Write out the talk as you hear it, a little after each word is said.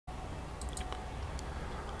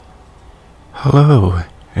Hello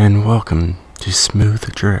and welcome to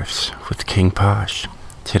Smooth Drifts with King Posh.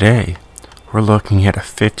 Today we're looking at a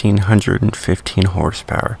 1515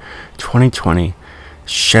 horsepower 2020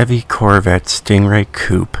 Chevy Corvette Stingray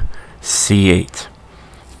Coupe C8.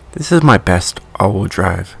 This is my best all-wheel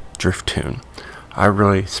drive drift tune. I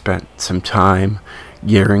really spent some time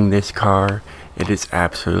gearing this car. It is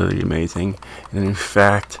absolutely amazing, and in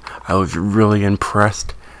fact I was really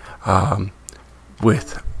impressed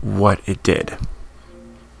with what it did.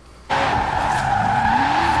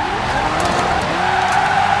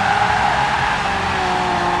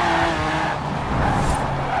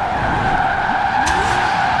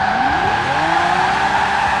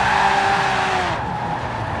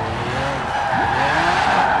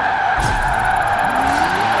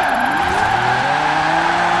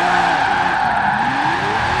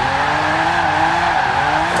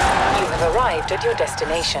 Arrived at your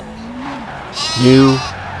destination. New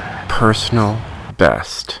personal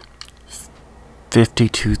best,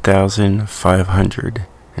 52,500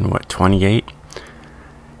 and what, 28?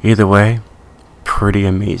 Either way, pretty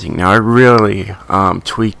amazing. Now I really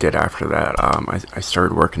tweaked it after that. I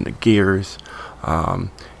started working the gears, and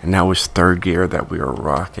that was third gear that we were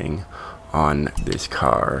rocking on this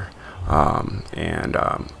car.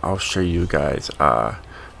 I'll show you guys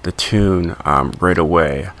the tune right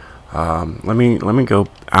away. Let me go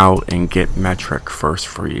out and get metric first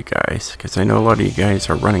for you guys, because I know a lot of you guys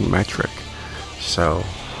are running metric, so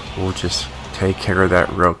we'll just take care of that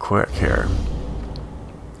real quick here.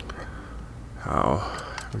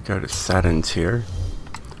 We go to settings here,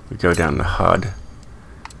 we go down to HUD,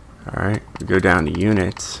 alright, we go down to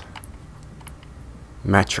units,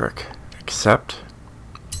 metric, accept.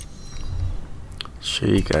 Show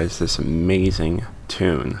you guys this amazing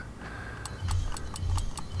tune.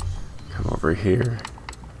 Come over here,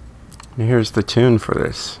 and here's the tune for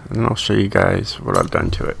this, and then I'll show you guys what I've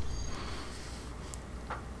done to it.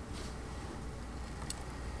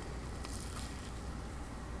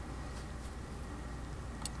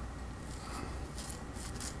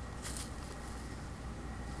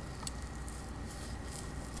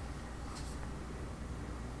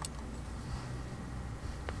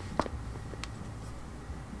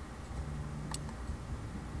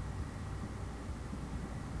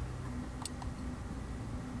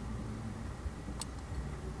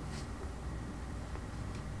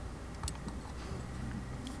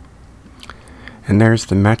 And there's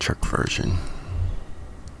the metric version.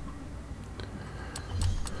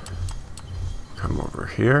 Come over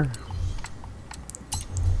here.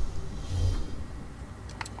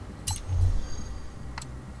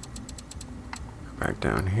 Go back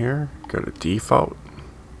down here. Go to default.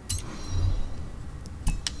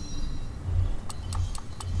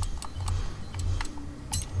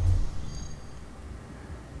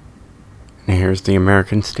 And here's the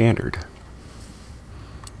American Standard.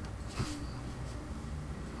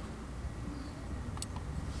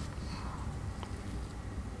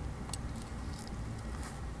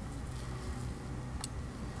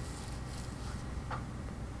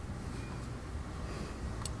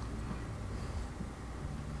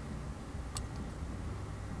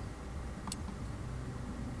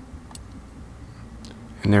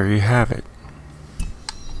 And there you have it.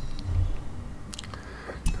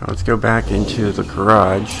 Now let's go back into the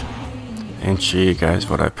garage and show you guys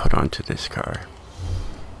what I put onto this car.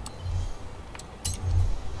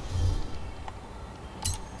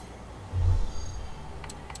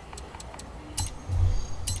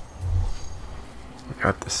 I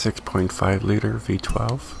got the 6.5 liter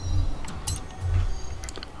V12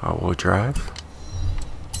 all-wheel drive,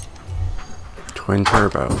 twin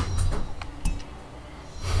turbo.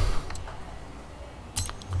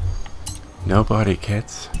 No body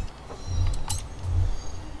kits.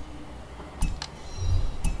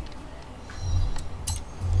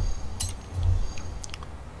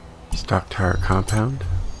 Stock tire compound.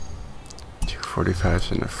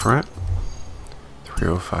 245s in the front.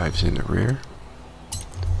 305s in the rear.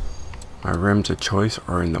 My rims of choice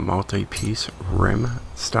are in the multi-piece rim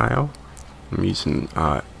style. I'm using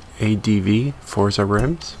AWD Forza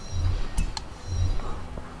rims.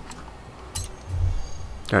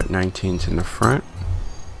 Got 19s in the front,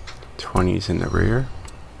 20s in the rear,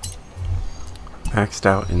 maxed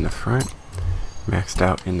out in the front, maxed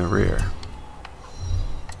out in the rear.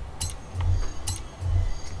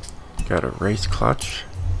 Got a race clutch,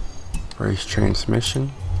 race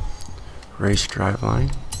transmission, race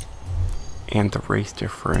driveline, and the race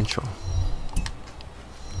differential.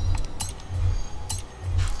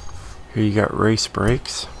 Here you got race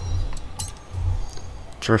brakes,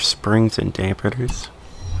 drift springs and dampeners,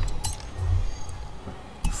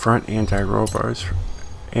 front anti-roll bars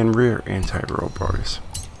and rear anti-roll bars.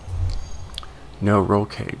 No roll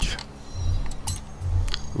cage.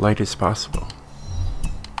 Light as possible.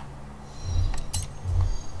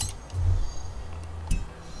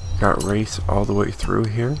 Got race all the way through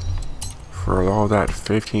here for all that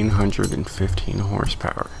 1515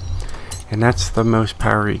 horsepower. And that's the most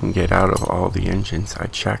power you can get out of all the engines I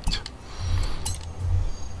checked.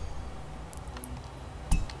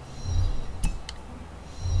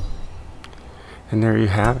 And there you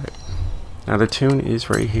have it. Now the tune is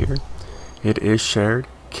right here. It is shared,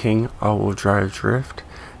 King all-wheel drive drift,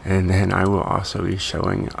 and then I will also be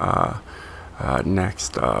showing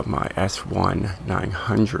next my S1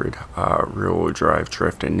 900 rear-wheel drive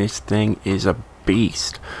drift, and this thing is a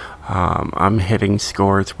beast. I'm hitting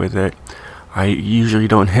scores with it I usually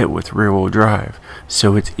don't hit with rear-wheel drive,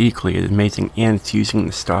 so it's equally as amazing, and it's using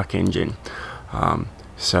the stock engine.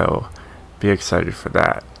 So be excited for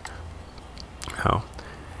that. Oh,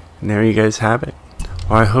 and there you guys have it.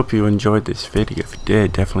 Well, I hope you enjoyed this video. If you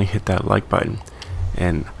did, definitely hit that like button,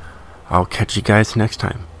 and I'll catch you guys next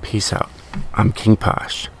time. Peace out. I'm King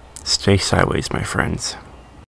Posh. Stay sideways, my friends.